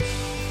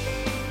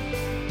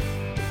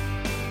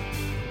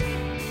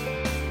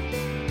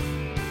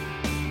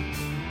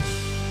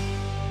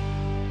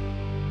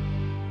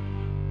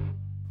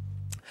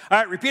All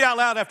right, repeat out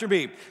loud after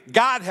me.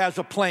 God has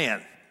a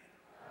plan.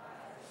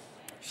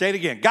 Say it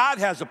again. God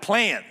has a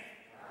plan.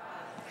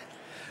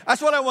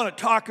 That's what I want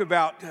to talk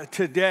about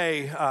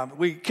today.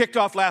 We kicked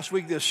off last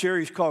week this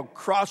series called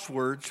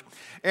Crosswords,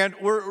 and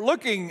we're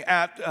looking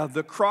at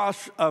the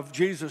cross of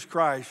Jesus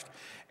Christ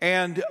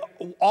and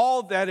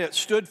all that it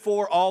stood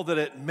for, all that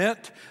it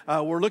meant.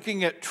 We're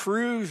looking at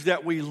truths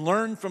that we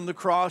learn from the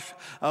cross.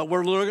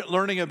 We're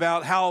learning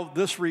about how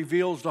this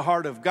reveals the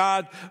heart of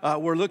God.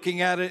 We're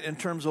looking at it in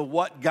terms of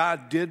what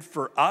God did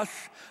for us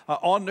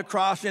on the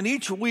cross. And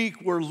each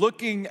week we're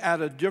looking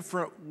at a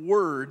different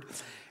word.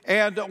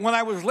 And when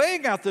I was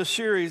laying out this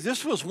series,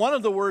 this was one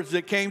of the words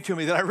that came to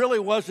me that I really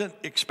wasn't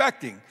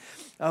expecting.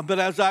 But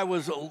as I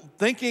was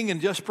thinking and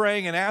just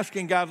praying and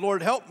asking God,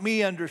 Lord, help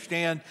me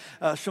understand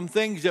some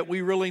things that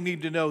we really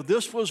need to know.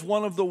 This was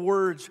one of the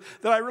words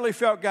that I really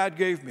felt God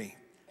gave me.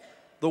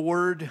 The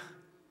word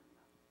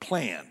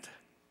planned.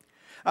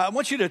 I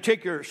want you to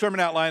take your sermon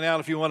outline out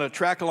if you want to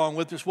track along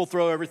with us. We'll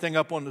throw everything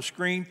up on the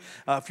screen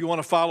if you want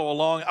to follow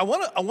along. I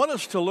want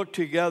us to look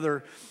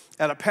together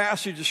at a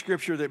passage of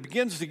Scripture that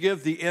begins to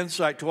give the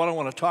insight to what I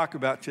want to talk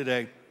about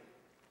today.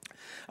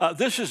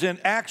 This is in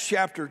Acts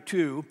chapter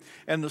 2,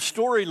 and the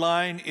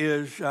storyline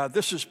is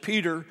this is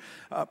Peter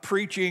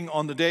preaching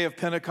on the day of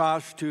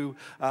Pentecost to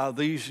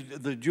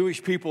the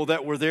Jewish people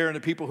that were there and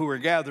the people who were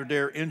gathered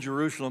there in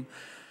Jerusalem.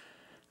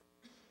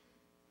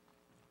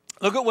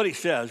 Look at what he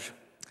says.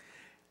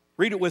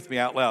 Read it with me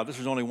out loud. This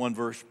is only one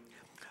verse.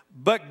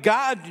 But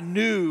God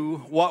knew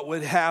what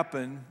would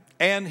happen,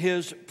 and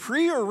his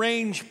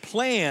prearranged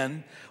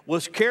plan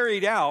was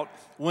carried out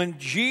when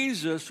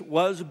Jesus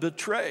was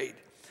betrayed.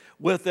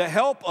 With the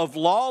help of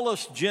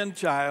lawless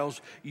Gentiles,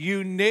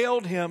 you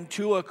nailed him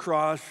to a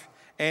cross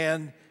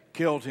and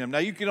killed him. Now,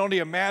 you can only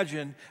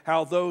imagine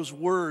how those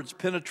words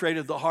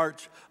penetrated the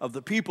hearts of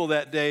the people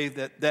that day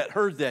that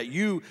heard that.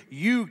 You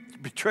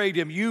betrayed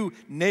him. You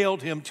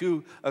nailed him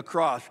to a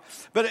cross.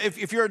 But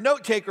if you're a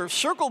note taker,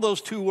 circle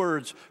those two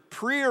words,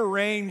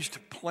 prearranged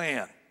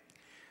plan.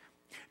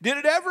 Did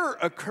it ever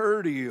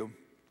occur to you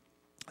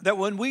that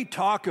when we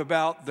talk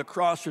about the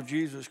cross of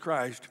Jesus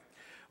Christ,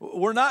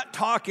 we're not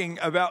talking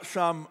about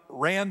some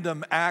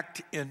random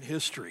act in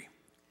history.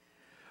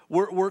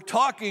 We're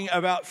talking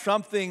about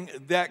something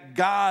that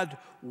God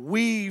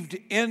weaved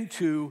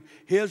into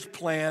his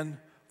plan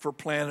for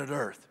planet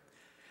Earth.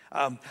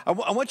 I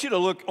want you to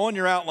look on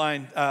your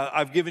outline.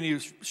 I've given you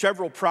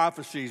several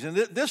prophecies, and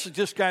this is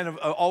just kind of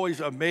always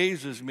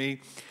amazes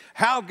me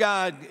how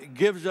God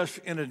gives us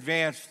in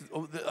advance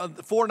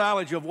the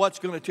foreknowledge of what's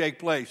going to take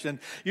place. And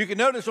you can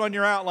notice on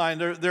your outline,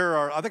 there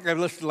are, I think I've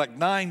listed like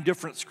 9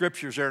 different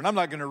scriptures there, and I'm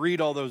not going to read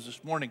all those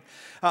this morning.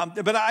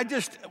 But I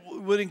just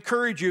would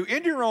encourage you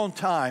in your own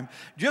time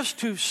just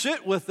to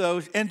sit with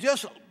those and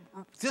just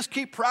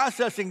keep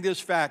processing this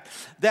fact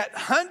that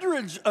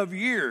hundreds of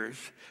years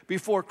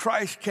before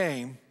Christ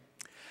came,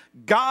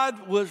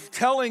 God was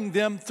telling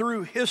them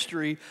through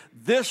history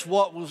this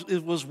what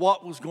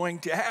was going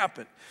to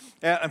happen.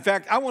 In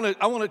fact, I want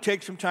to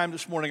take some time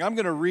this morning. I'm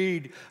going to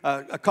read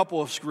a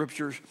couple of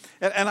scriptures,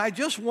 and I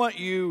just want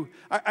you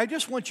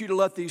to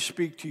let these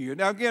speak to you.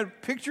 Now, again,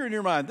 picture in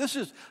your mind, this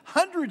is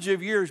hundreds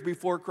of years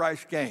before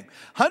Christ came,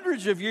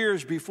 hundreds of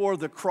years before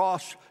the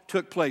cross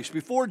took place,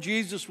 before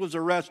Jesus was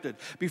arrested,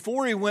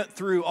 before he went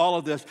through all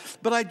of this.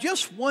 But I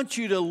just want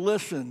you to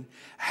listen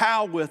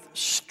how, with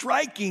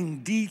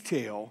striking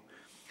detail,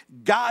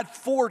 God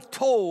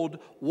foretold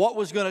what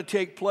was going to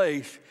take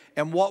place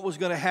and what was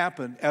going to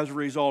happen as a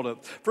result of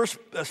it. First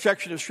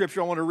section of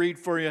scripture I want to read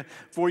for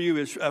you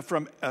is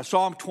from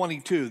Psalm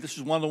 22. This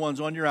is one of the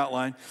ones on your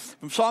outline.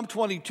 From Psalm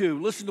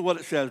 22, listen to what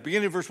it says.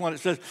 Beginning of verse 1, it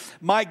says,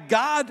 my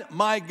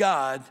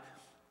God,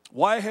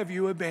 why have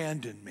you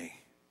abandoned me?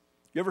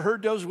 You ever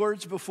heard those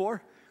words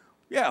before?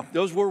 Yeah,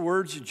 those were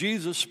words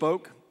Jesus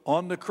spoke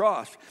on the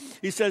cross.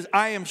 He says,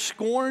 I am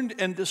scorned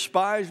and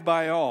despised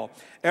by all.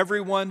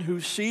 Everyone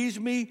who sees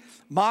me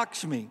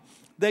mocks me.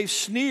 They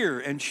sneer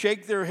and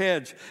shake their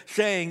heads,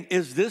 saying,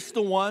 is this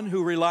the one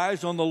who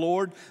relies on the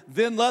Lord?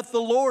 Then let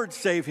the Lord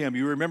save him.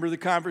 You remember the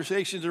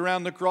conversations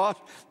around the cross?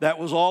 That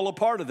was all a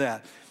part of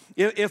that.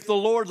 If the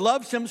Lord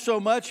loves him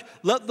so much,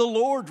 let the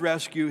Lord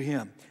rescue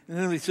him. And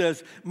then he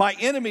says, my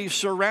enemies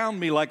surround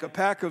me like a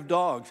pack of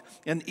dogs.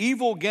 An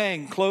evil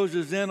gang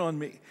closes in on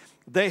me.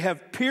 They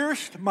have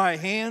pierced my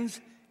hands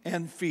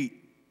and feet.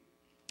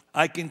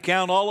 I can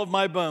count all of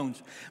my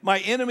bones. My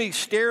enemies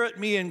stare at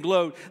me and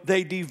gloat.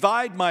 They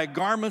divide my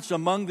garments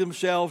among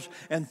themselves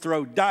and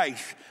throw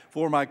dice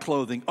for my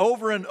clothing.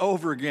 Over and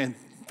over again,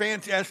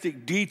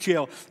 fantastic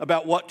detail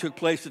about what took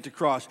place at the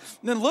cross.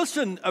 And then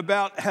listen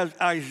about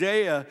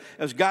Isaiah,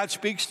 as God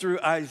speaks through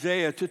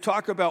Isaiah, to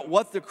talk about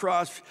what the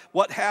cross,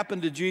 what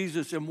happened to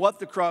Jesus and what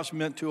the cross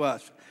meant to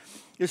us.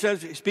 It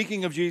says,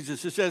 speaking of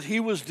Jesus, it says, he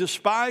was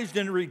despised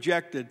and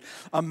rejected,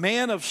 a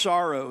man of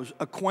sorrows,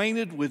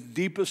 acquainted with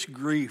deepest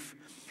grief.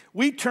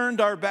 We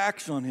turned our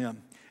backs on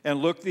him and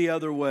looked the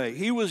other way.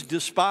 He was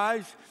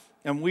despised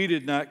and we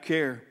did not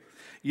care.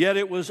 Yet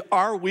it was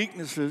our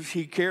weaknesses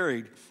he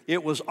carried.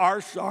 It was our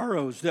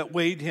sorrows that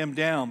weighed him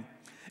down.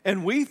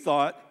 And we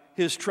thought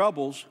his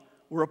troubles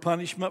were a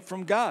punishment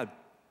from God,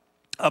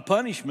 a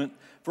punishment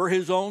for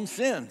his own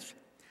sins.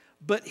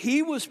 But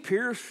he was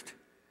pierced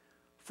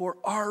for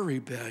our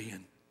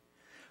rebellion,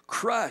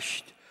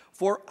 crushed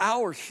for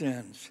our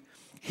sins.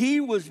 He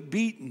was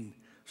beaten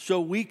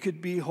so we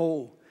could be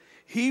whole.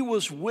 He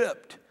was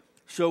whipped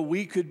so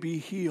we could be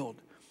healed.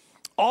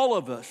 All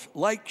of us,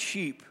 like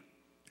sheep,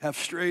 have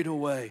strayed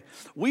away.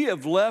 We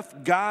have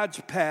left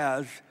God's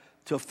paths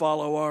to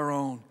follow our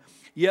own.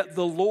 Yet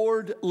the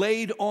Lord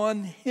laid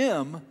on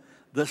him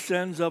the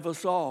sins of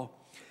us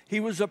all. He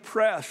was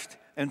oppressed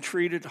and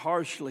treated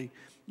harshly,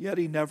 yet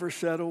he never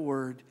said a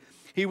word.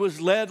 He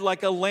was led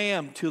like a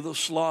lamb to the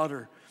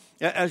slaughter.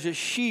 As a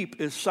sheep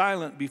is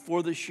silent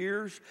before the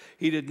shears,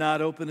 he did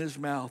not open his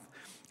mouth.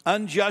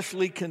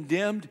 Unjustly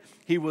condemned,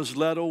 he was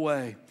led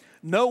away.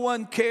 No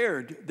one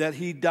cared that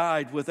he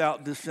died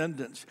without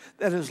descendants,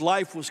 that his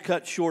life was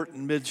cut short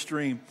in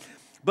midstream.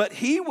 But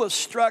he was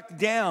struck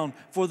down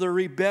for the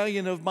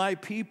rebellion of my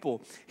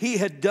people. He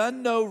had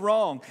done no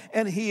wrong,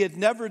 and he had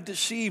never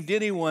deceived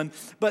anyone,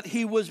 but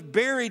he was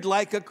buried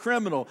like a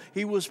criminal.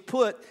 He was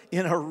put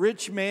in a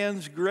rich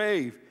man's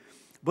grave.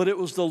 But it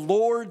was the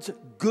Lord's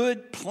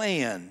good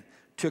plan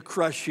to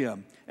crush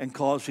him and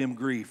cause him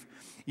grief.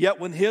 Yet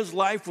when his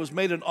life was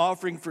made an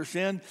offering for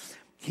sin,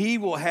 he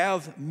will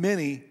have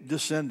many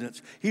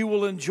descendants. He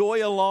will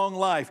enjoy a long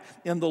life,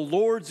 and the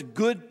Lord's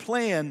good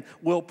plan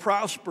will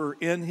prosper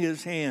in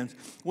his hands.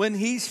 When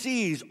he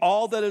sees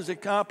all that is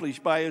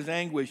accomplished by his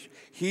anguish,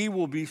 he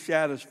will be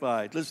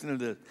satisfied. Listen to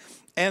this.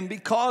 And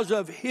because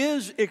of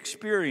his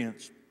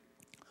experience,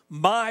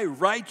 my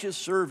righteous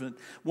servant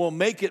will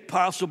make it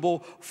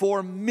possible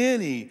for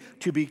many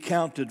to be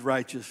counted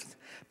righteous,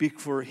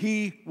 for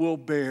he will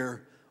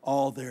bear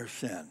all their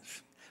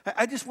sins.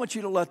 I just want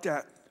you to let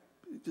that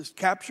just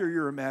capture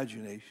your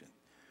imagination.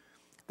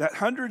 That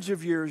hundreds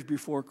of years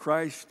before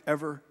Christ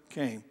ever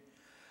came,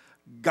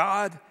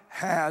 God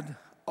had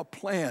a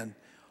plan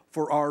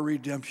for our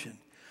redemption.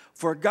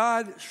 For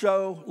God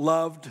so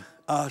loved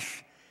us,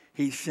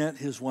 he sent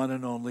his one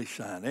and only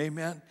Son.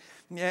 Amen?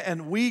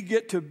 And we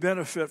get to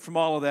benefit from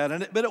all of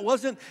that. But it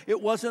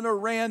wasn't a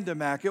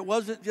random act. It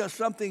wasn't just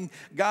something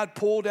God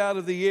pulled out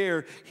of the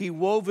air. He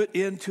wove it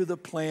into the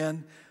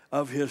plan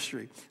of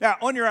history. Now,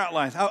 on your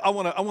outlines, I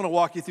want to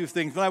walk you through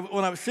things.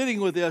 When I was sitting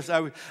with this,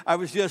 I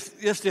was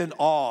just in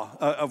awe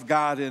of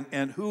God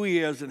and who he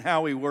is and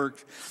how he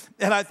works.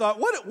 And I thought,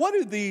 what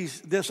are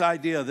this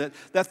idea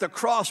that the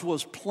cross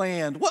was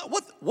planned?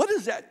 What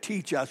does that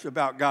teach us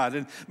about God?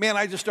 And man,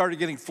 I just started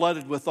getting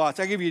flooded with thoughts.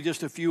 I'll give you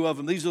just a few of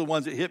them. These are the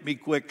ones that hit me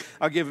quick.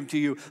 I'll give them to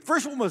you.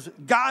 First one was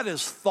God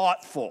is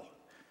thoughtful.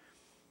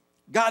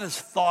 God is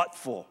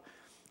thoughtful.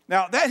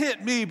 Now, that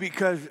hit me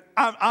because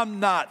I'm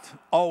not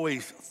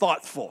always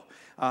thoughtful.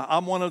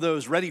 I'm one of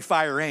those ready,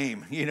 fire,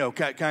 aim,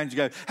 kinds of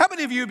guys. How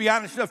many of you, be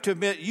honest enough to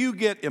admit, you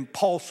get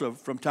impulsive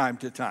from time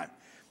to time?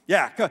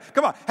 Yeah,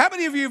 come on. How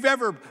many of you have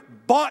ever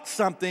bought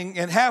something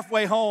and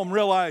halfway home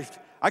realized,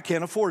 I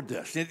can't afford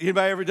this?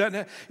 Anybody ever done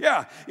that?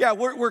 Yeah,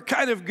 we're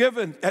kind of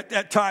given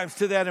at times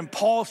to that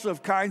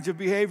impulsive kinds of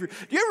behavior. Do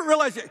you ever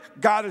realize that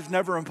God is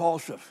never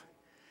impulsive?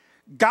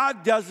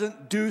 God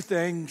doesn't do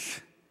things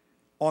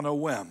on a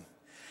whim.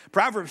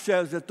 Proverbs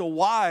says that the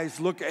wise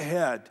look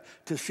ahead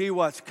to see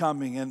what's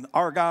coming, and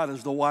our God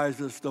is the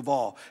wisest of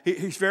all.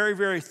 He's very,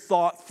 very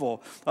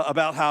thoughtful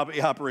about how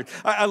he operates.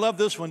 I love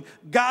this one.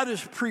 God is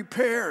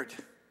prepared.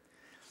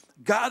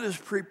 God is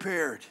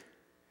prepared.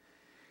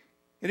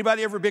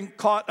 Anybody ever been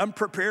caught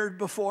unprepared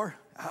before?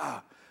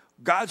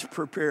 God's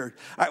prepared.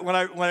 When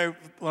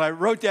I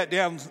wrote that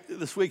down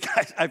this week,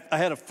 I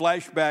had a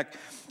flashback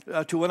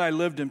to when I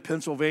lived in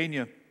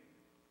Pennsylvania.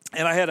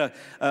 And I had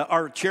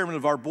our chairman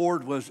of our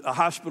board was a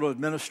hospital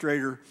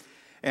administrator,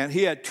 and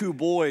he had two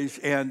boys.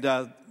 And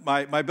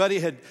my buddy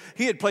had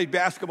played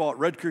basketball at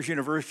Rutgers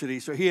University,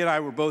 so he and I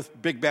were both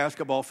big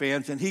basketball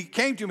fans. And he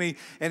came to me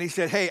and he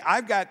said, "Hey,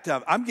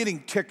 I'm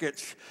getting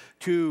tickets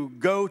to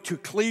go to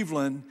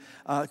Cleveland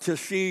to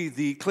see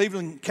the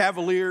Cleveland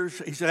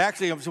Cavaliers." He said,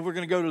 "Actually, we're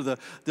going to go to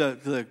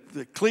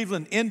the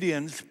Cleveland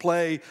Indians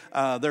play.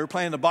 They're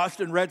playing the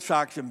Boston Red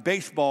Sox in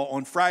baseball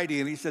on Friday."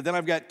 And he said, "Then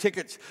I've got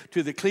tickets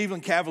to the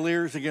Cleveland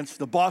Cavaliers against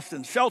the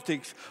Boston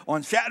Celtics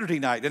on Saturday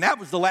night." And that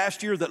was the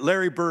last year that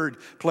Larry Bird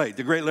played,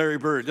 the great Larry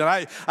Bird.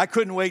 And I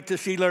couldn't wait to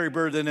see Larry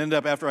Bird. Then end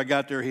up after I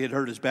got there, he had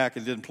hurt his back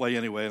and didn't play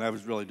anyway, and I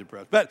was really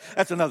depressed. But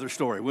that's another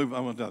story.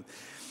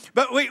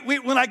 But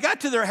when I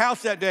got to their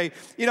house that day,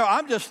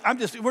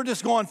 we're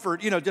just going for,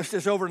 just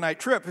this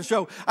overnight trip. And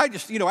so I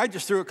just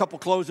threw a couple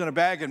clothes in a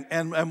bag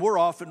and we're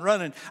off and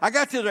running. I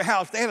got to their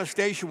house. They had a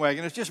station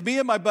wagon. It's just me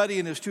and my buddy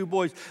and his two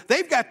boys.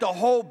 They've got the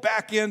whole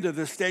back end of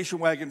this station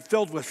wagon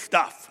filled with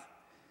stuff.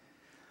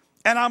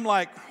 And I'm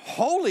like,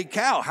 holy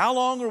cow, how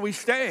long are we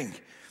staying?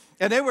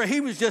 And he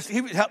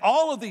had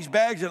all of these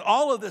bags and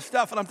all of this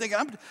stuff. And I'm thinking,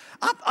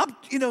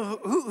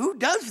 who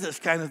does this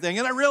kind of thing?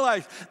 And I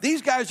realized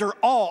these guys are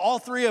all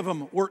three of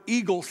them were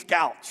Eagle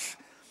Scouts,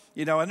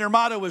 and their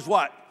motto was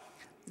what?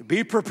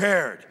 Be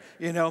prepared,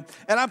 you know.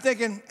 And I'm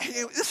thinking,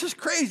 hey, this is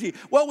crazy.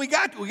 Well, we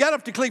got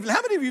up to Cleveland.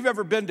 How many of you have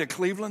ever been to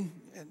Cleveland?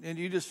 And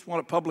you just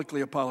want to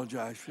publicly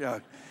apologize? Yeah.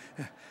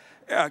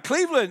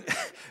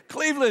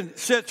 Cleveland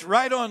sits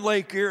right on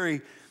Lake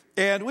Erie.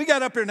 And we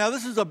got up here. Now,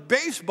 this is a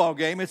baseball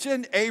game. It's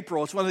in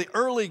April. It's one of the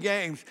early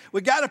games.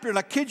 We got up here, and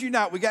I kid you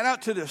not, we got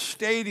out to the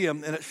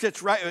stadium, and it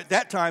sits right, at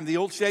that time, the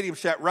old stadium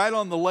sat right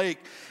on the lake,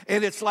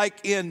 and it's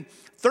like in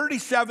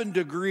 37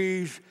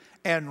 degrees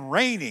and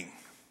raining.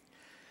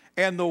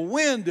 And the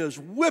wind is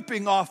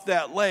whipping off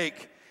that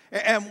lake.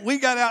 And we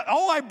got out.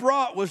 All I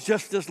brought was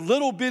just this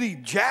little bitty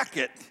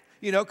jacket,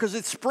 you know, because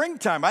it's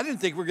springtime. I didn't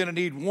think we were going to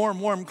need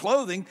warm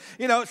clothing,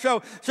 you know.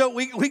 So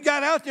we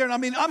got out there, and I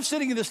mean, I'm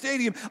sitting in the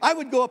stadium. I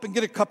would go up and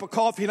get a cup of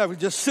coffee, and I would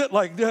just sit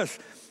like this.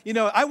 You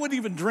know, I wouldn't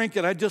even drink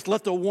it. I'd just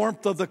let the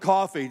warmth of the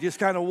coffee just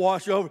kind of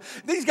wash over.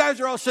 These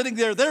guys are all sitting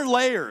there. They're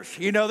layers.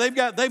 You know, they've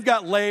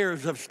got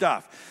layers of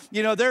stuff.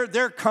 You know,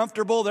 they're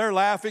comfortable. They're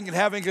laughing and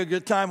having a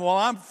good time while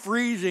I'm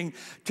freezing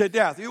to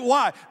death.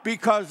 Why?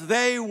 Because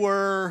they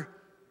were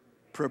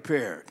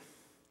prepared.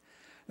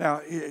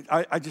 Now,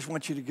 I just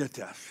want you to get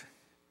this.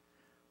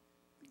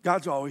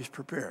 God's always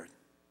prepared.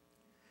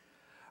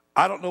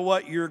 I don't know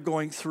what you're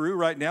going through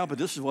right now, but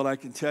this is what I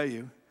can tell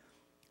you.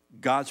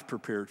 God's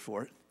prepared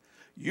for it.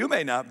 You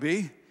may not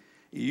be.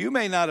 You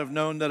may not have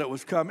known that it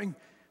was coming,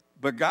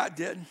 but God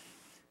did.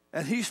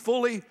 And he's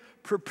fully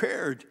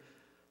prepared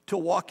to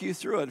walk you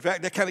through it. In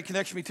fact, that kind of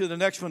connects me to the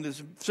next one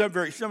that's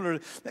very similar.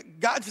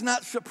 God's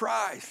not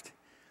surprised.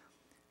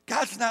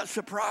 God's not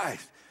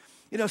surprised.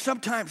 You know,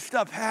 sometimes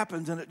stuff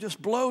happens and it just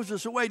blows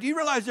us away. Do you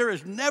realize there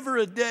is never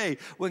a day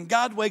when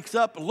God wakes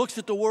up and looks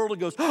at the world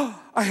and goes,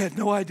 oh, I had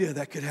no idea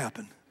that could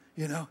happen,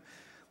 you know?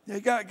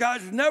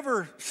 God's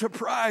never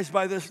surprised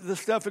by this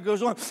stuff that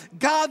goes on.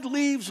 God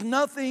leaves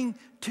nothing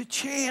to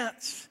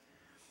chance.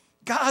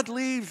 God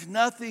leaves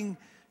nothing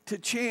to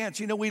chance.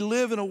 You know, we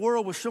live in a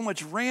world with so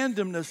much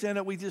randomness in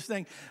it. We just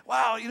think,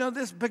 wow, you know,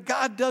 but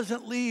God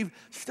doesn't leave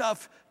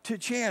stuff to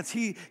chance.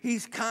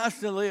 He's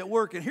constantly at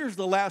work. And here's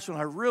the last one.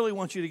 I really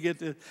want you to get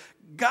this.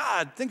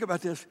 God, think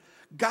about this.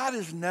 God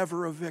is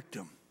never a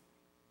victim.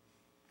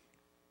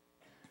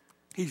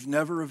 He's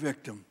never a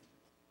victim.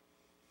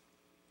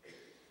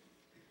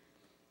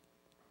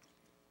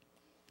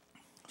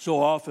 So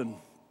often,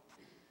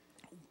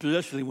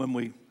 especially when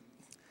we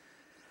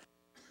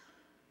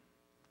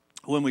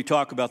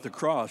talk about the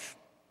cross,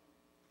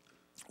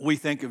 we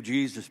think of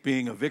Jesus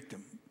being a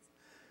victim.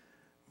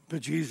 But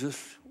Jesus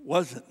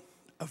wasn't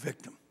a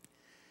victim.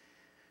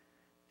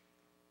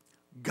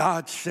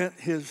 God sent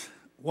his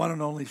one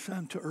and only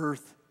Son to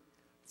earth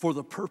for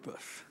the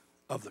purpose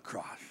of the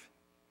cross.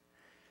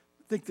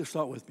 Think this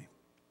thought with me.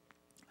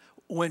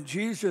 When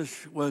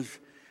Jesus was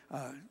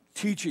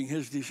teaching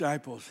his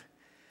disciples,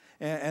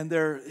 and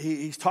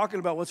he's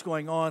talking about what's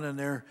going on, and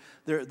they're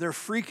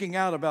freaking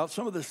out about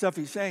some of the stuff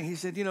he's saying. He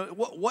said, you know,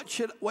 what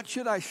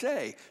should I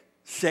say?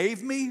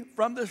 Save me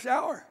from this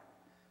hour?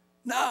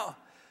 No,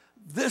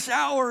 this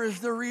hour is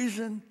the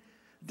reason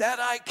that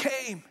I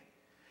came.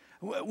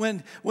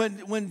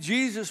 When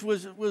Jesus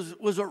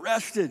was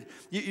arrested,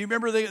 you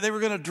remember they were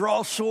going to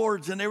draw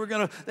swords and they were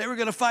going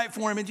to fight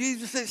for him, and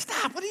Jesus said,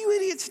 "Stop! What are you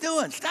idiots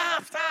doing?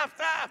 Stop!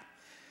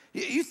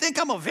 You think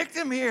I'm a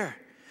victim here?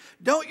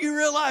 Don't you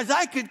realize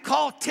I could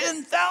call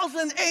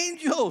 10,000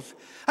 angels?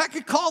 I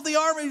could call the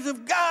armies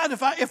of God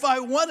if I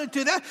wanted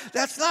to.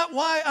 That's not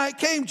why I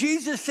came."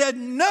 Jesus said,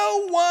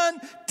 "No one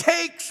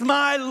takes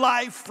my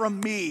life from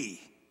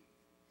me.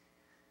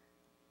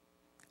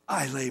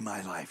 I lay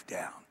my life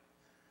down."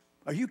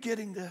 Are you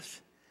getting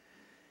this?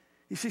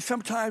 You see,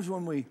 sometimes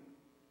when we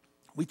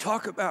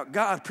talk about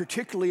God,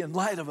 particularly in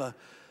light of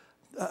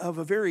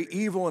a very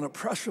evil and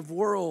oppressive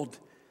world,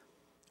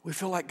 we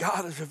feel like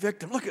God is a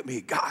victim. Look at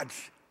me, God's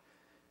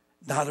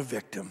not a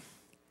victim.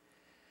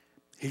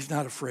 He's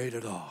not afraid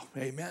at all.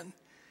 Amen?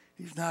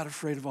 He's not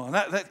afraid of all. And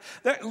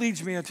that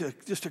leads me into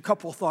just a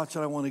couple of thoughts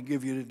that I want to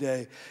give you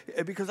today,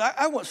 because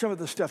I want some of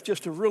this stuff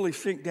just to really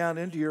sink down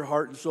into your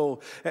heart and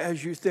soul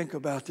as you think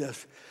about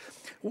this.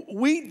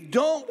 We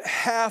don't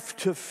have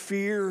to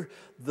fear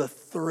the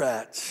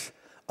threats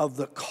of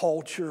the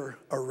culture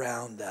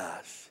around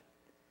us.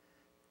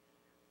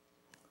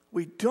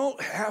 We don't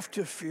have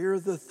to fear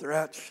the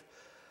threats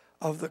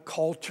of the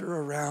culture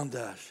around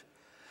us.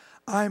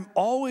 I'm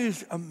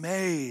always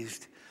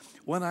amazed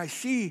when I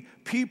see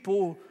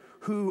people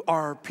who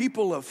are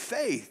people of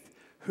faith,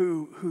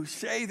 who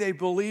say they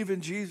believe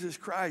in Jesus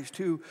Christ,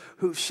 who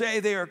say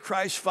they are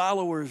Christ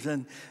followers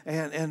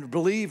and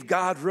believe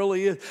God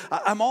really is.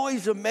 I'm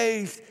always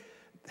amazed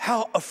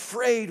how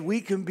afraid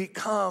we can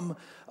become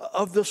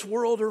of this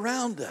world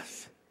around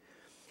us.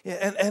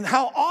 And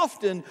how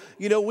often,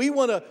 you know, we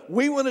want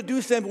to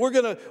do something. We're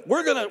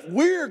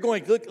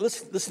going.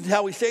 Listen to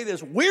how we say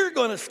this. We're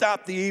going to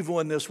stop the evil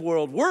in this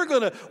world. We're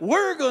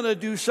going to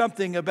do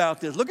something about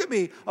this. Look at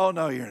me. Oh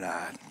no, you're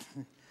not.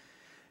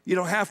 You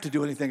don't have to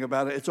do anything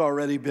about it. It's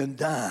already been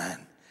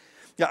done.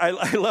 Yeah,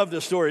 I love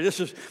this story.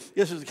 This is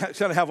kind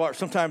of how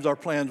sometimes our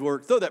plans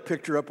work. Throw that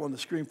picture up on the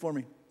screen for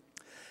me.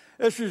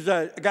 This is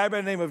a guy by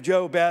the name of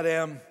Joe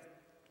Badham,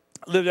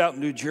 lived out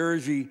in New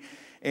Jersey.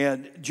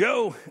 And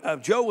Joe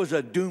was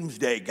a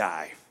doomsday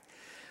guy.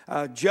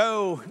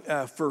 Joe,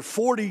 for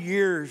 40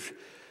 years,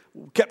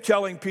 kept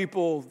telling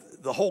people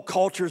the whole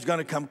culture is going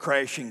to come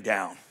crashing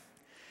down.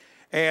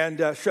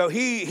 And so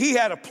he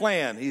had a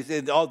plan. He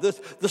said, "Oh,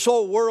 this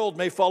whole world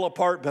may fall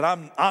apart, but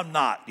I'm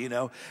not, you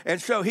know."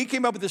 And so he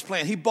came up with this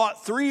plan. He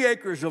bought 3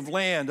 acres of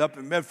land up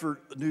in Medford,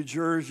 New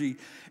Jersey,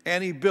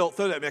 and he built.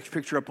 Throw that next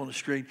picture up on the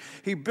screen.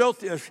 He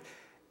built this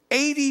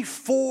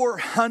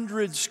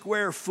 8,400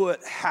 square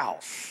foot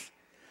house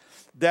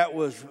that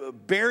was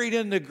buried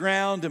in the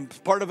ground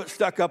and part of it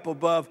stuck up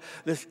above.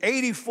 This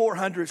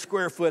 8,400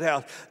 square foot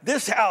house.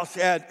 This house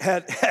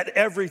had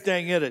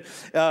everything in it.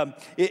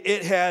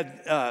 It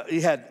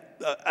had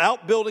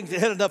outbuildings. It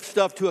had enough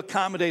stuff to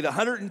accommodate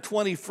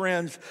 120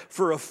 friends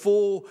for a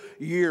full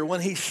year.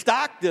 When he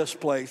stocked this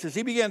place, as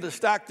he began to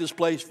stock this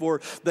place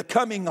for the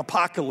coming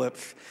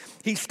apocalypse,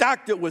 he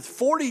stocked it with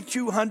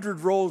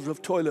 4,200 rolls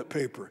of toilet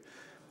paper.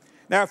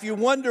 Now, if you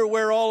wonder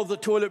where all of the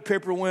toilet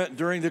paper went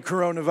during the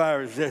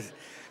coronavirus,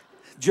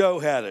 Joe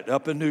had it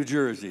up in New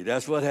Jersey.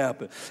 That's what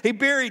happened. He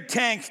buried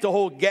tanks to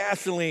hold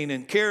gasoline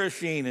and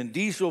kerosene and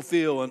diesel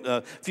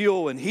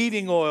fuel and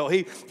heating oil.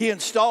 He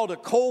installed a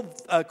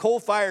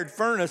coal-fired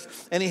furnace,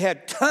 and he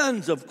had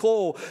tons of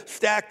coal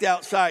stacked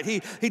outside.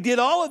 He did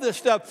all of this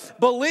stuff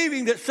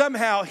believing that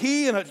somehow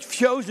he and a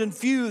chosen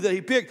few that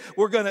he picked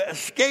were going to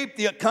escape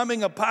the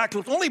coming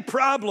apocalypse. Only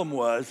problem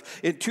was,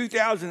 in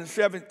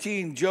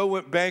 2017, Joe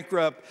went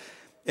bankrupt,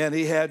 and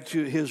he had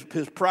to his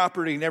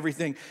property and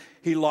everything.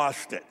 He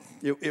lost it.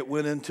 It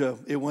went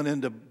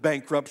into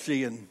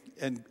bankruptcy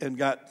and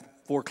got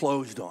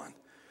foreclosed on.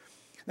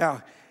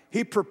 Now,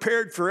 he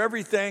prepared for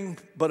everything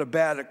but a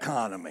bad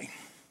economy.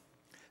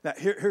 Now,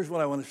 here's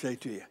what I want to say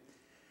to you.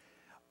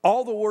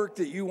 All the work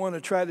that you want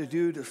to try to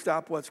do to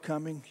stop what's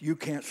coming, you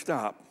can't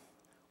stop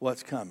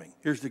what's coming.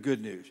 Here's the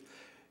good news.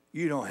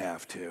 You don't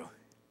have to.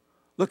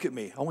 Look at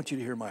me. I want you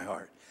to hear my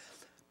heart.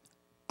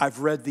 I've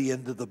read the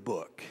end of the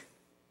book.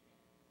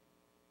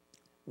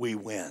 We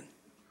win.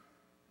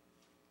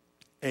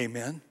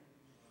 Amen.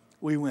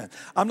 We win.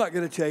 I'm not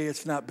going to tell you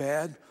it's not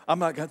bad. I'm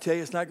not going to tell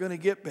you it's not going to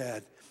get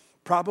bad.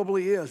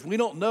 Probably is. We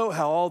don't know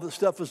how all this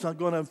stuff is not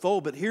going to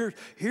unfold, but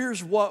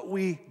here's what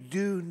we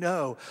do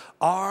know.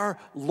 Our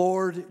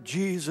Lord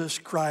Jesus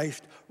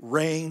Christ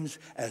reigns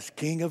as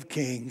King of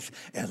Kings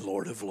and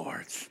Lord of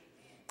Lords.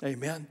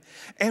 Amen.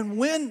 And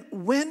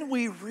when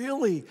we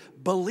really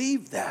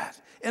believe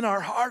that in our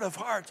heart of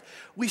hearts,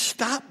 we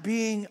stop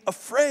being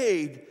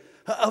afraid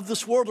of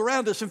this world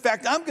around us. In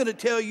fact, I'm going to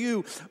tell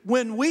you,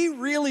 when we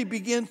really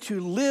begin to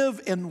live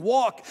and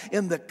walk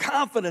in the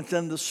confidence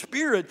and the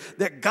spirit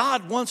that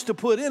God wants to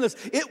put in us,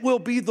 it will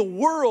be the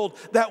world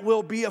that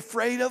will be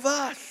afraid of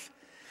us.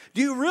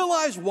 Do you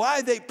realize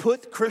why they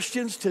put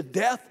Christians to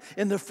death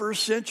in the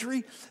first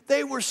century?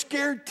 They were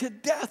scared to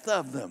death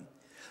of them.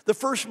 The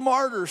first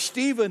martyr,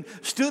 Stephen,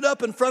 stood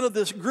up in front of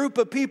this group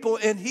of people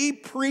and he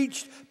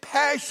preached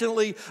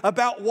passionately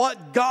about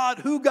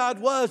who God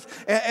was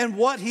and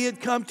what he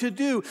had come to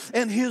do.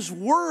 And his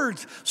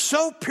words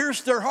so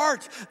pierced their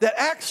hearts that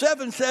Acts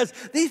 7 says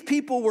these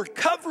people were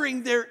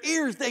covering their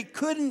ears. They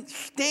couldn't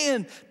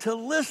stand to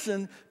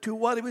listen to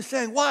what he was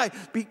saying. Why?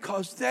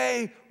 Because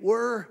they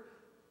were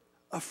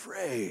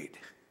afraid.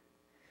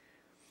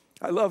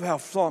 I love how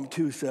Psalm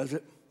 2 says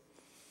it.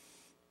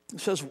 It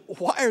says,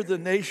 "Why are the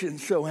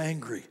nations so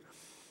angry?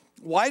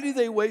 Why do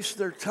they waste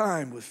their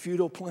time with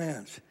futile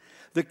plans?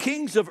 The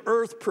kings of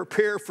earth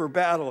prepare for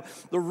battle.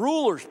 The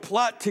rulers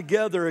plot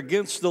together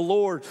against the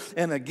Lord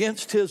and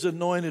against his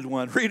anointed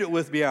one." Read it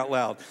with me out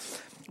loud.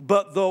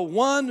 "But the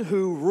one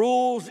who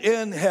rules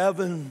in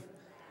heaven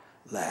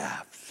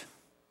laughs."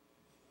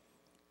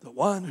 The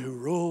one who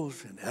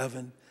rules in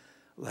heaven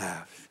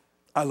laughs.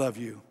 I love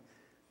you.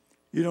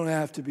 You don't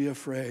have to be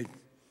afraid.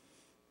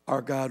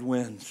 Our God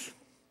wins.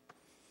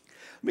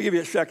 Let me give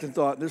you a second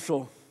thought. This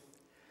will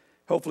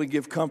hopefully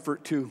give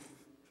comfort to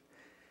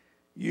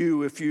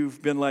you if you've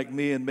been like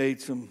me and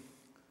made some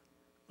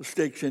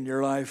mistakes in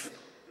your life.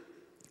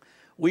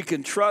 We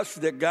can trust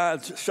that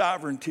God's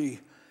sovereignty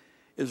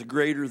is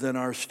greater than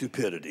our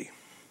stupidity.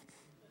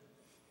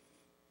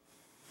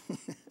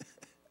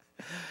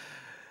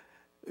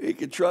 We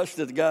can trust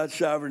that God's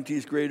sovereignty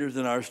is greater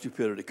than our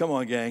stupidity. Come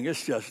on, gang,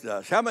 it's just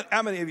us. How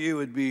many of you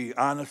would be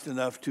honest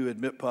enough to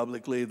admit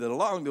publicly that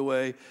along the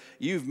way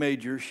you've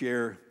made your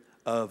share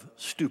of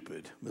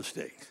stupid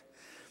mistakes?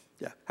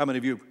 Yeah, how many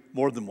of you?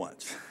 More than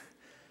once.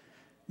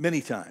 Many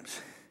times.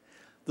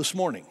 This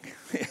morning.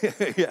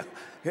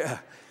 yeah.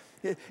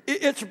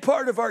 It's a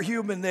part of our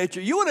human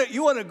nature. You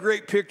want a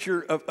great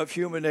picture of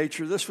human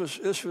nature? This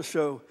was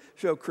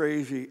so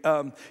crazy.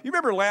 You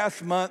remember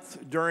last month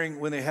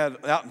when they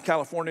had out in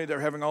California, they were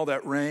having all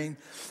that rain,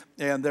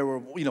 and they were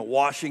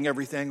washing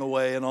everything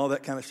away and all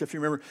that kind of stuff.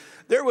 You remember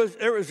there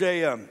was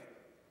a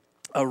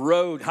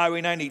road, Highway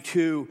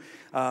 92,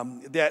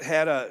 that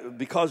had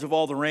because of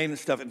all the rain and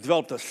stuff, it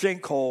developed a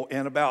sinkhole,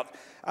 and about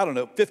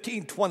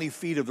 15, 20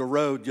 feet of the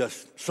road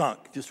just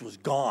sunk, just was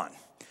gone.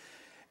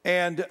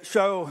 And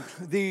so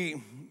the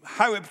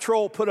highway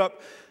patrol put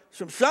up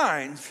some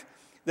signs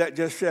that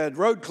just said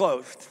road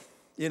closed.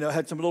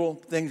 Had some little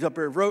things up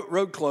there,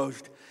 road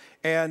closed.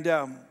 And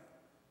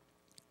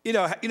you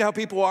know how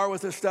people are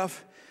with this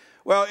stuff?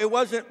 Well, it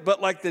wasn't, but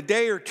like the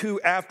day or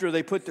two after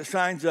they put the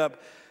signs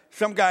up,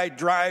 some guy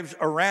drives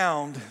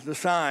around the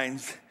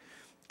signs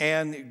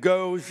and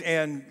goes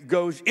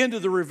into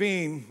the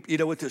ravine,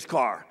 with his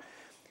car,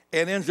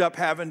 and ends up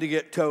having to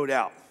get towed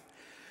out.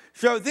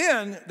 So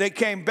then they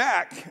came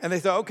back and they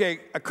thought,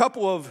 okay, a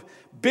couple of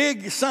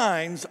big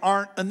signs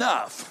aren't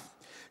enough.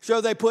 So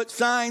they put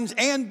signs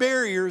and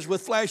barriers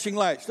with flashing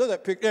lights. So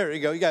there you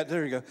go.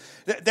 There you go.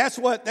 That's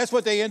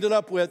what they ended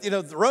up with.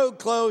 The road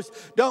closed.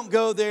 Don't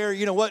go there.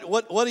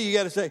 What do you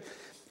got to say?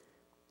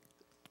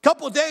 A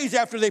couple of days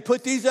after they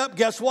put these up,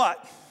 guess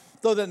what?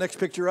 Throw that next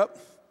picture up.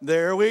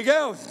 There we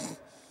go.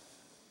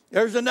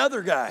 There's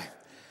another guy.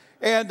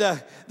 And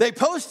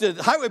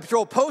Highway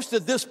Patrol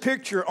posted this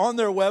picture on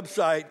their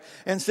website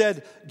and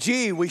said,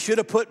 gee, we should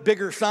have put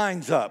bigger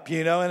signs up,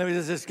 and I mean,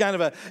 it's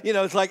kind of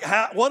it's like,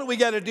 what do we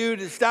got to do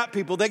to stop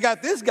people? They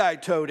got this guy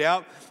towed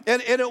out, and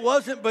it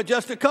wasn't, but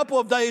just a couple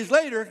of days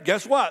later,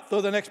 guess what?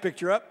 Throw the next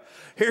picture up.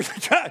 Here's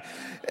the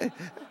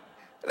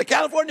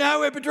California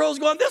Highway Patrol is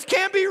going, this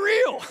can't be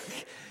real.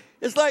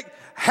 It's like,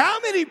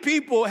 how many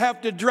people have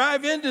to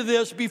drive into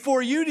this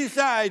before you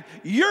decide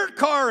your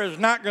car is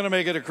not going to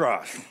make it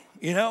across?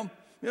 You know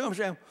what I'm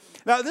saying?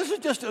 Now, this is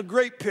just a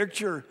great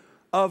picture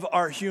of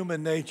our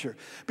human nature.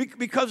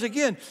 Because,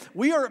 again,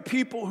 we are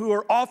people who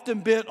are often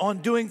bent on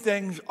doing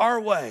things our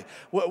way.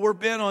 We're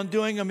bent on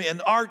doing them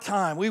in our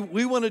time.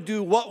 We want to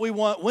do what we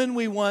want, when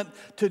we want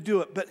to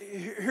do it. But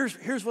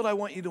here's what I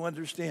want you to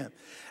understand.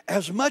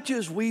 As much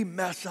as we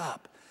mess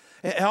up,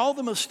 and all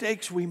the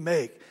mistakes we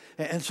make,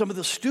 and some of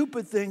the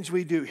stupid things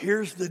we do,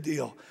 here's the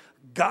deal.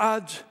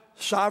 God's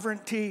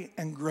sovereignty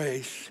and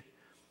grace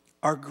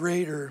are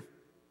greater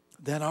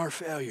than our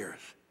failures.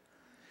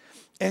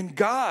 And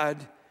God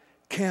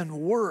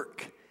can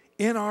work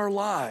in our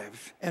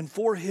lives and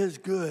for his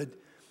good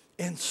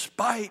in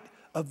spite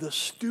of the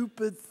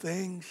stupid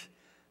things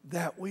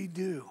that we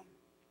do.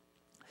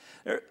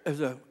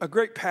 There's a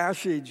great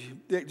passage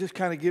that just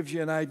kind of gives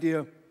you an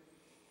idea.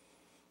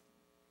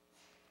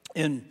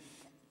 In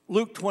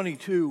Luke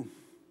 22,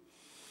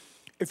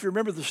 if you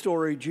remember the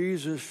story,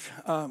 Jesus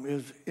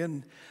is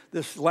in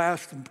this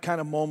last kind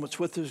of moments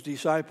with his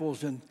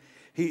disciples, and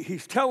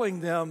he's telling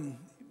them,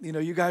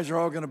 you guys are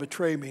all going to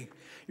betray me.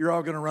 You're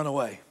all going to run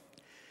away.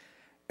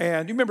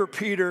 And you remember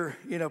Peter,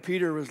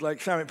 Peter was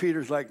like, Simon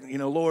Peter's like,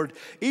 Lord,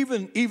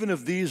 even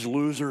if these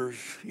losers,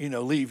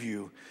 leave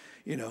you,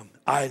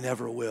 I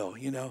never will,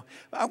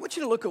 I want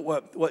you to look at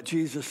what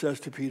Jesus says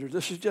to Peter.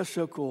 This is just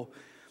so cool.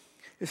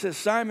 It says,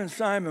 Simon,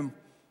 Simon,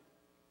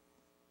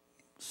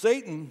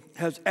 Satan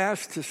has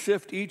asked to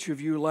sift each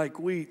of you like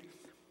wheat,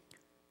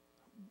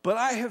 but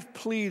I have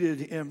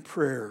pleaded in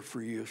prayer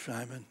for you,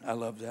 Simon. I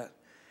love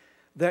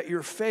that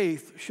your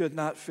faith should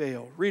not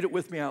fail. Read it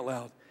with me out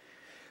loud.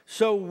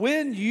 So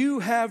when you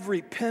have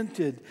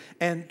repented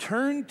and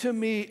turned to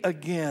me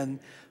again,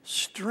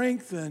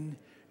 strengthen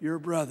your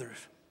brothers.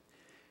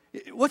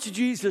 What's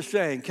Jesus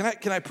saying?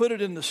 Can I put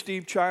it in the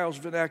Steve Childs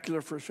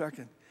vernacular for a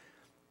second?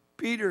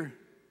 Peter,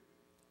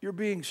 you're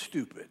being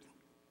stupid.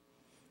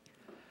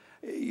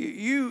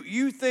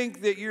 You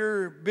think that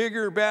you're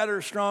bigger,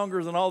 badder,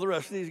 stronger than all the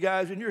rest of these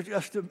guys, and you're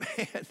just a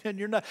man, and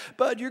you're not.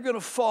 But you're going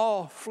to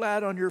fall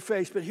flat on your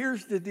face. But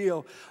here's the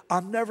deal.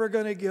 I'm never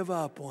going to give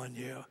up on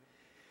you.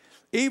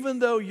 Even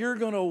though you're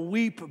going to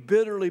weep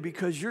bitterly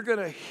because you're going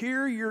to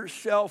hear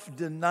yourself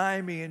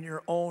deny me in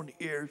your own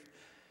ears,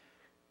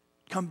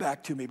 come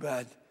back to me,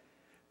 bud.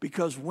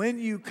 Because when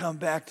you come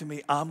back to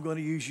me, I'm going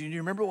to use you. And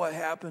you remember what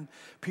happened?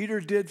 Peter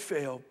did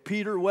fail.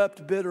 Peter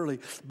wept bitterly.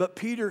 But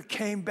Peter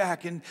came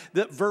back. In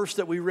that verse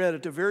that we read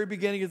at the very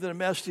beginning of the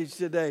message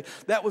today,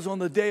 that was on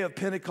the day of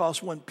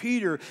Pentecost when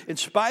Peter, in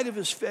spite of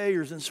his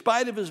failures, in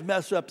spite of his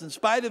mess-ups, in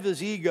spite of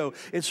his ego,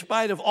 in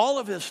spite of all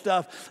of his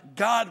stuff,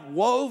 God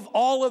wove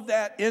all of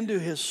that into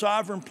his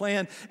sovereign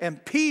plan.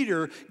 And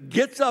Peter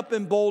gets up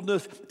in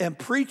boldness and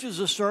preaches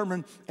a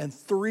sermon, and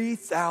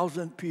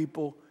 3,000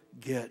 people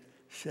get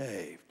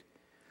saved.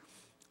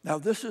 Now,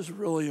 this is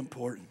really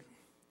important.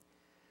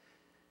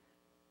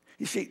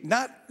 You see,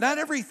 not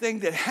everything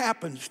that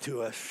happens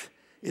to us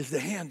is the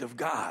hand of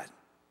God.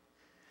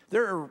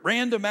 There are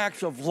random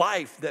acts of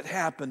life that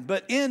happen,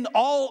 but in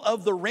all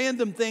of the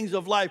random things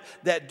of life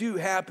that do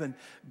happen,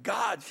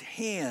 God's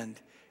hand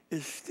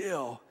is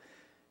still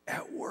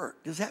at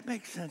work. Does that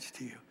make sense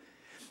to you?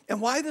 And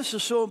why this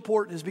is so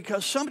important is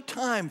because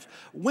sometimes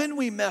when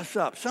we mess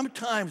up,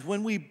 sometimes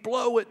when we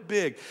blow it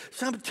big,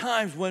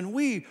 sometimes when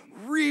we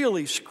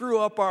really screw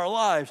up our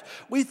lives,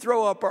 we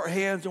throw up our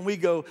hands and we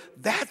go,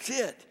 that's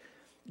it.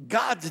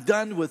 God's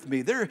done with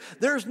me.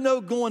 There's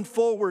no going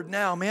forward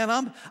now, man.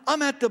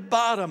 I'm at the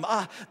bottom.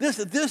 This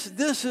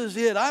is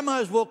it. I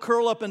might as well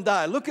curl up and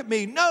die. Look at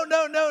me.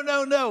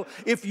 No.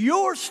 If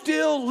you're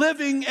still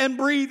living and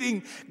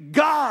breathing,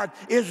 God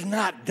is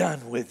not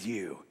done with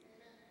you.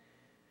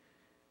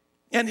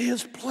 And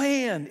his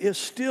plan is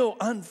still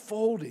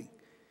unfolding.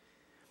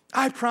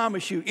 I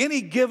promise you,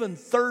 any given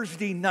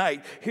Thursday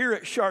night here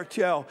at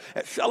Chartel,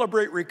 at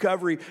Celebrate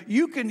Recovery,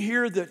 you can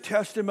hear the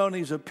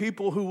testimonies of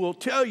people who will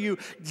tell you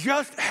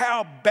just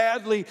how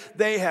badly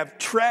they have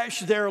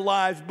trashed their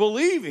lives,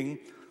 believing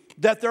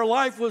that their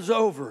life was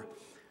over.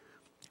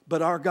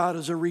 But our God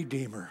is a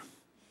redeemer,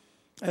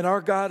 and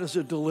our God is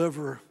a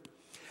deliverer,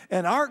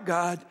 and our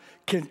God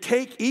can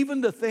take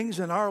even the things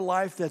in our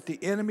life that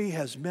the enemy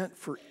has meant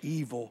for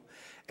evil,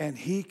 and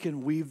he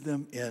can weave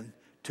them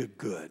into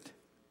good.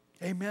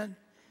 Amen.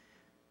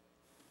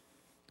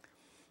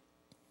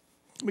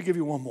 Let me give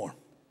you one more.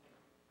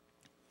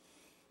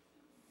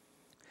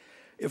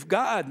 If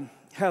God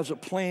has a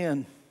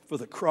plan for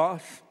the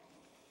cross,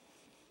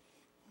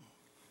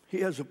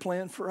 he has a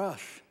plan for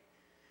us.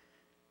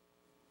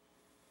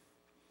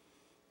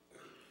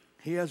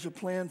 He has a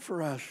plan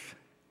for us.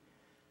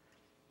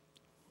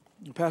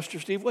 Pastor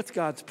Steve, what's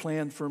God's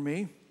plan for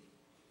me?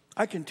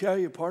 I can tell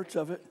you parts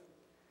of it.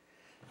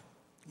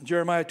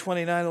 Jeremiah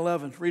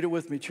 29:11. Read it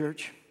with me,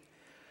 church.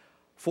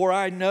 For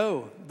I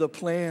know the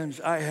plans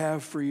I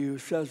have for you,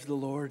 says the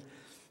Lord.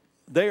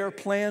 They are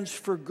plans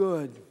for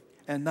good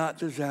and not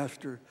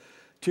disaster,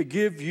 to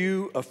give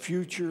you a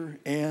future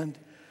and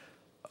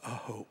a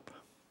hope.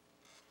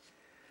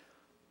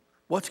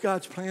 What's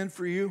God's plan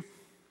for you?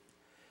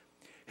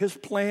 His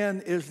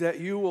plan is that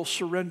you will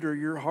surrender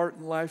your heart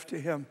and life to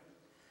him,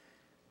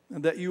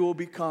 and that you will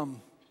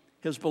become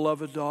his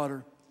beloved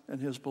daughter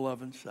and his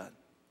beloved son.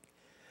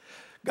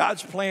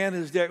 God's plan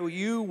is that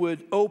you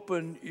would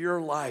open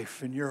your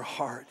life and your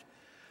heart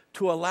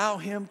to allow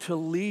him to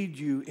lead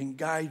you and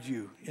guide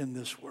you in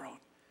this world.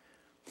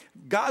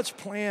 God's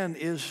plan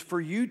is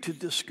for you to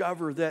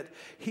discover that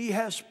he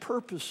has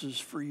purposes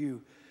for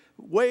you,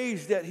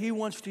 ways that he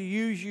wants to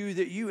use you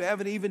that you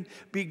haven't even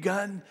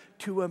begun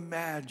to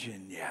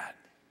imagine yet.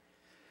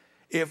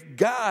 If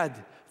God,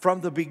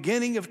 from the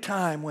beginning of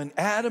time, when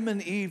Adam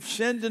and Eve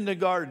sinned in the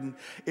garden,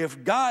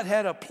 if God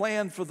had a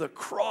plan for the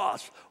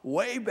cross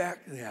way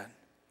back then,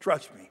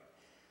 trust me,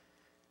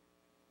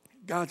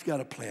 God's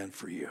got a plan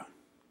for you.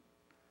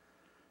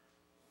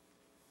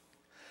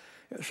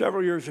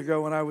 Several years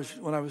ago, when I was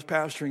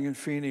pastoring in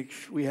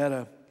Phoenix, we had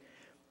a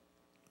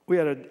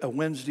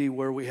Wednesday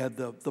where we had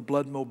the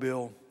blood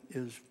mobile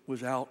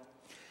was out.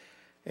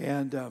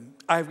 And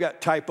I've got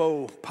type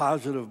O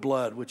positive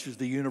blood, which is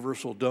the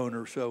universal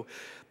donor, so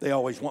they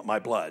always want my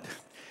blood.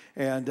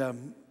 And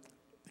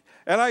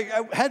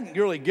I hadn't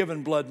really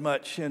given blood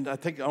much, and I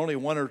think only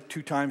one or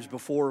two times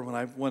before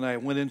when I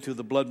went into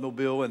the blood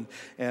mobile, and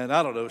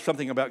I don't know,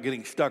 something about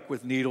getting stuck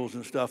with needles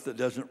and stuff that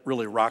doesn't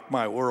really rock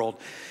my world.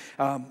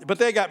 But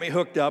they got me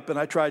hooked up, and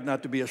I tried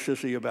not to be a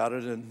sissy about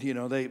it, and you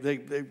know they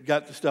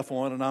got the stuff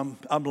on, and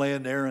I'm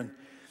laying there, and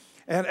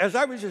as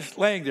I was just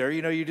laying there,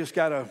 you know, you just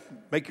got to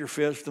make your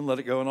fist and let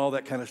it go and all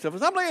that kind of stuff.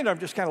 As I'm laying there, I'm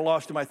just kind of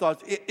lost in my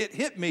thoughts. It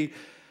hit me.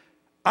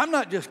 I'm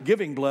not just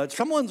giving blood.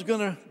 Someone's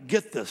going to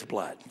get this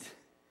blood.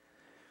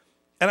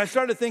 And I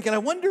started thinking, I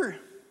wonder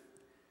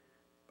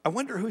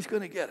who's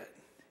going to get it.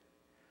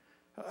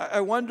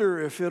 I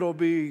wonder if it'll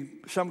be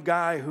some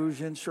guy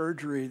who's in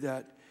surgery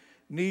that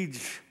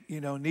needs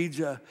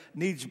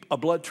a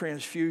blood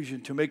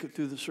transfusion to make it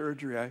through the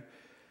surgery.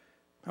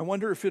 I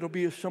wonder if it'll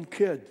be some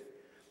kid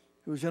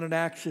who's in an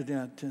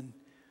accident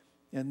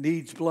and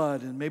needs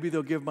blood, and maybe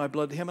they'll give my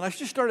blood to him. And I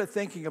just started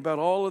thinking about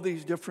all of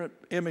these different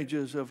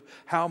images of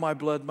how my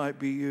blood might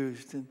be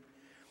used. And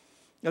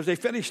as they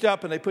finished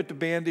up and they put the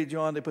bandage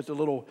on, they put the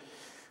little,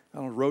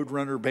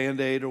 Roadrunner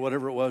Band-Aid or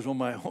whatever it was on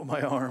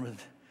my arm. And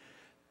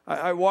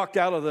I walked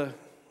out of the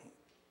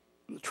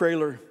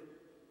trailer,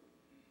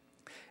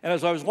 and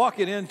as I was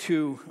walking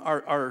into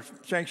our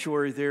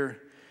sanctuary there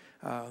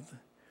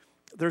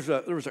was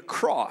a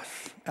cross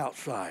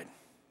outside.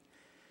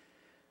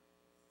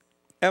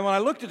 And when I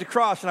looked at the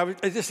cross,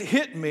 it just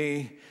hit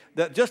me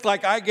that just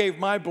like I gave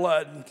my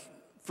blood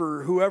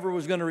for whoever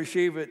was going to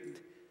receive it,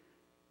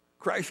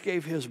 Christ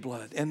gave his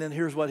blood. And then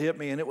here's what hit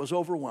me, and it was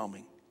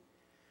overwhelming.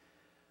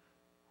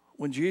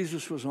 When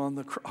Jesus was on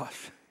the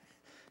cross,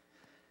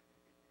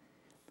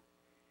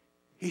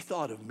 he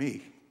thought of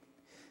me.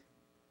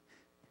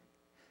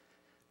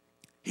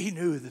 He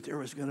knew that there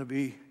was going to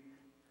be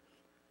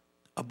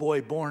a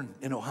boy born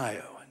in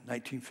Ohio in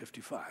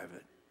 1955.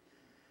 It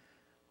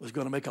was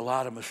going to make a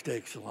lot of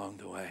mistakes along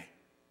the way.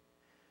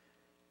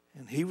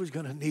 And he was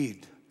going to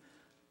need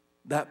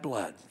that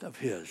blood of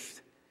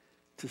his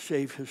to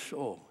save his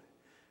soul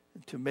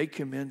and to make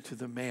him into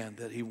the man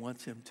that he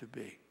wants him to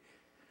be.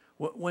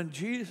 When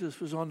Jesus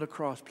was on the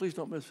cross, please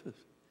don't miss this,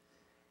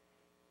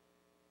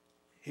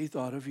 he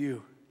thought of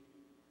you.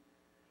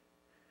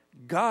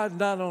 God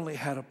not only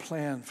had a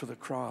plan for the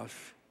cross,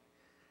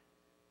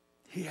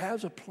 he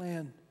has a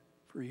plan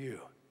for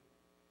you.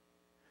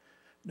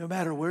 No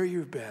matter where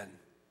you've been,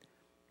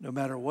 no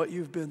matter what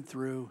you've been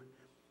through,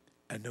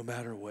 and no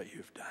matter what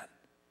you've done.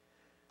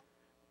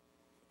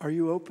 Are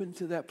you open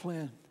to that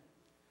plan?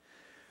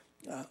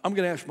 I'm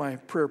going to ask my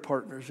prayer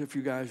partners if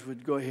you guys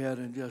would go ahead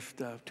and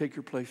just take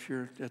your place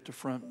here at the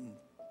front.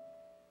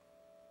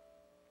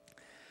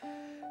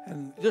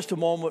 In just a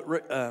moment,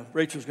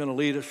 Rachel's going to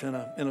lead us in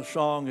a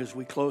song as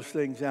we close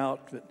things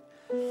out. But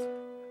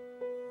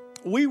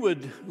we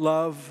would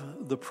love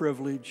the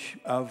privilege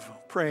of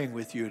praying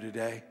with you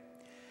today.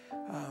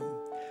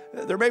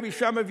 There may be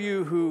some of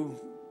you who,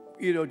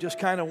 just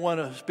kind of want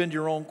to spend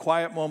your own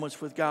quiet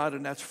moments with God,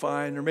 and that's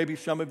fine. There may be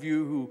some of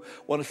you who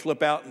want to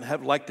slip out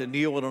and like to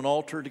kneel at an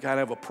altar to kind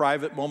of have a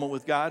private moment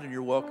with God, and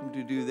you're welcome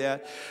to do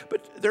that.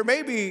 But there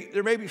may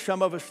be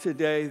some of us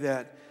today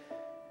that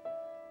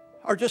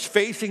are just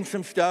facing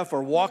some stuff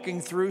or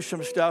walking through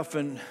some stuff,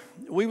 and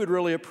we would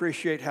really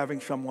appreciate having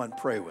someone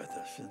pray with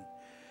us.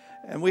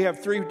 And we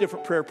have 3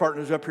 different prayer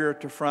partners up here at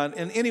the front,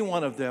 and any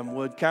one of them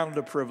would count it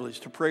a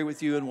privilege to pray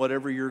with you in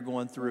whatever you're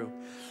going through.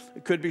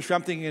 It could be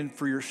something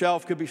for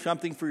yourself, could be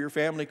something for your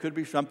family, could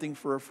be something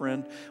for a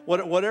friend.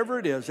 Whatever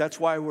it is,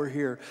 that's why we're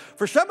here.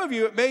 For some of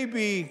you, it may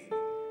be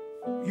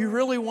you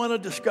really want to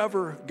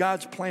discover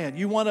God's plan.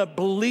 You want to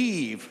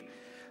believe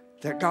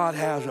that God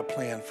has a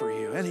plan for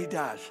you, and He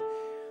does.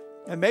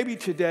 And maybe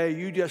today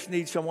you just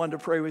need someone to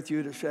pray with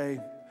you to say,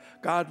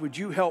 God, would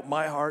you help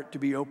my heart to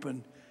be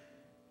open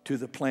to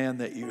the plan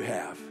that you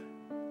have?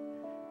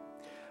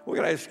 We're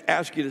going to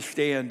ask you to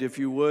stand if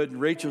you would.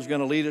 Rachel's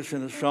going to lead us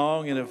in a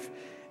song. And if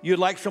you'd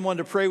like someone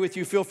to pray with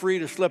you, feel free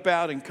to slip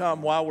out and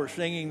come while we're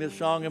singing this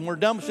song. And we're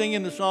done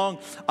singing the song,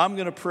 I'm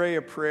going to pray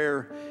a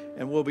prayer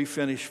and we'll be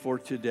finished for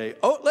today.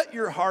 Oh, let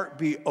your heart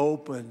be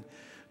open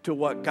to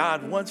what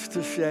God wants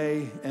to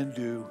say and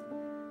do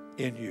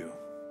in you.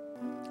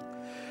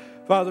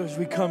 Father, as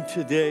we come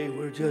today,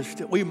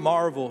 we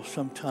marvel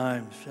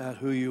sometimes at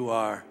who you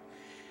are.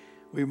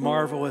 We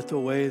marvel at the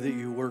way that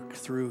you work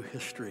through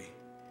history.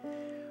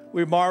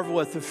 We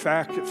marvel at the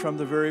fact that from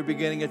the very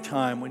beginning of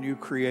time when you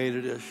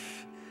created us,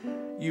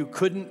 you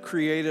couldn't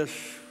create us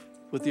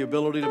with the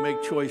ability to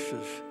make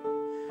choices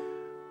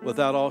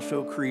without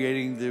also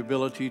creating the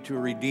ability to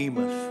redeem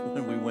us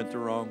when we went the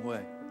wrong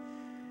way.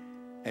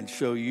 And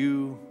so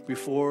you,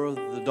 before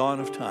the dawn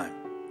of time,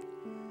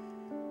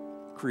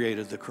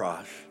 created the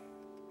cross.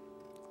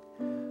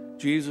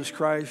 Jesus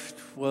Christ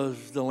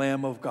was the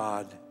Lamb of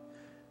God,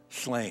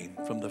 slain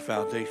from the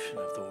foundation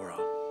of the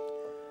world.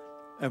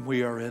 And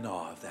we are in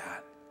awe of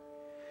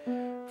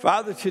that.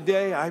 Father,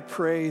 today I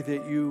pray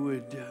that you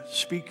would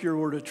speak your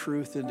word of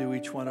truth into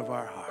each one of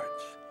our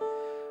hearts.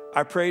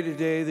 I pray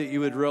today that you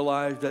would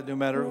realize that no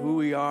matter who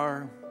we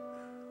are,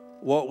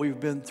 what we've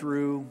been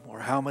through, or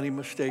how many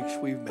mistakes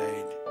we've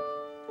made,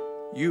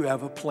 you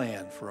have a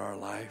plan for our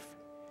life.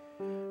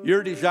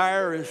 Your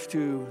desire is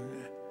to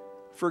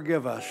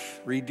forgive us,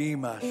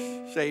 redeem us,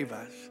 save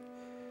us.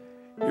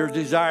 Your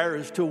desire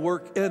is to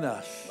work in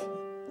us,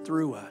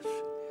 through us.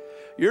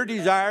 Your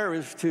desire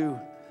is to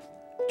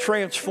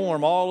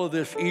transform all of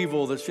this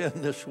evil that's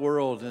in this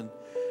world, and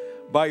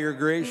by your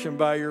grace and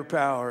by your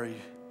power,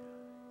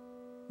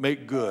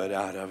 make good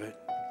out of it.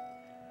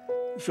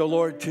 So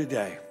Lord,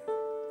 today,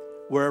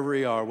 wherever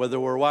we are, whether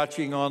we're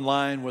watching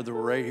online, whether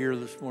we're right here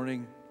this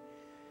morning,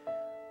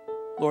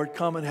 Lord,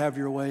 come and have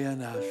your way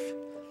in us.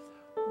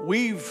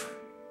 We've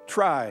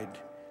tried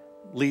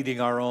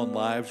leading our own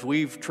lives.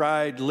 We've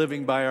tried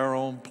living by our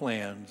own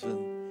plans.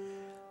 And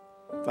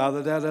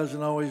Father, that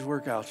doesn't always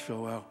work out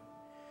so well.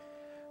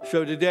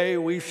 So today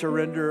we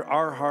surrender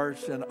our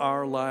hearts and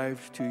our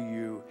lives to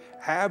you.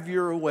 Have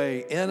your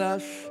way in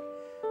us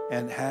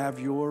and have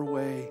your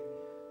way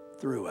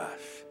through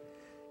us.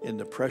 In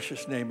the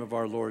precious name of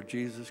our Lord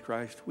Jesus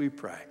Christ, we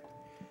pray.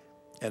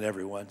 And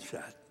everyone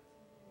said,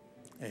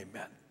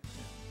 amen.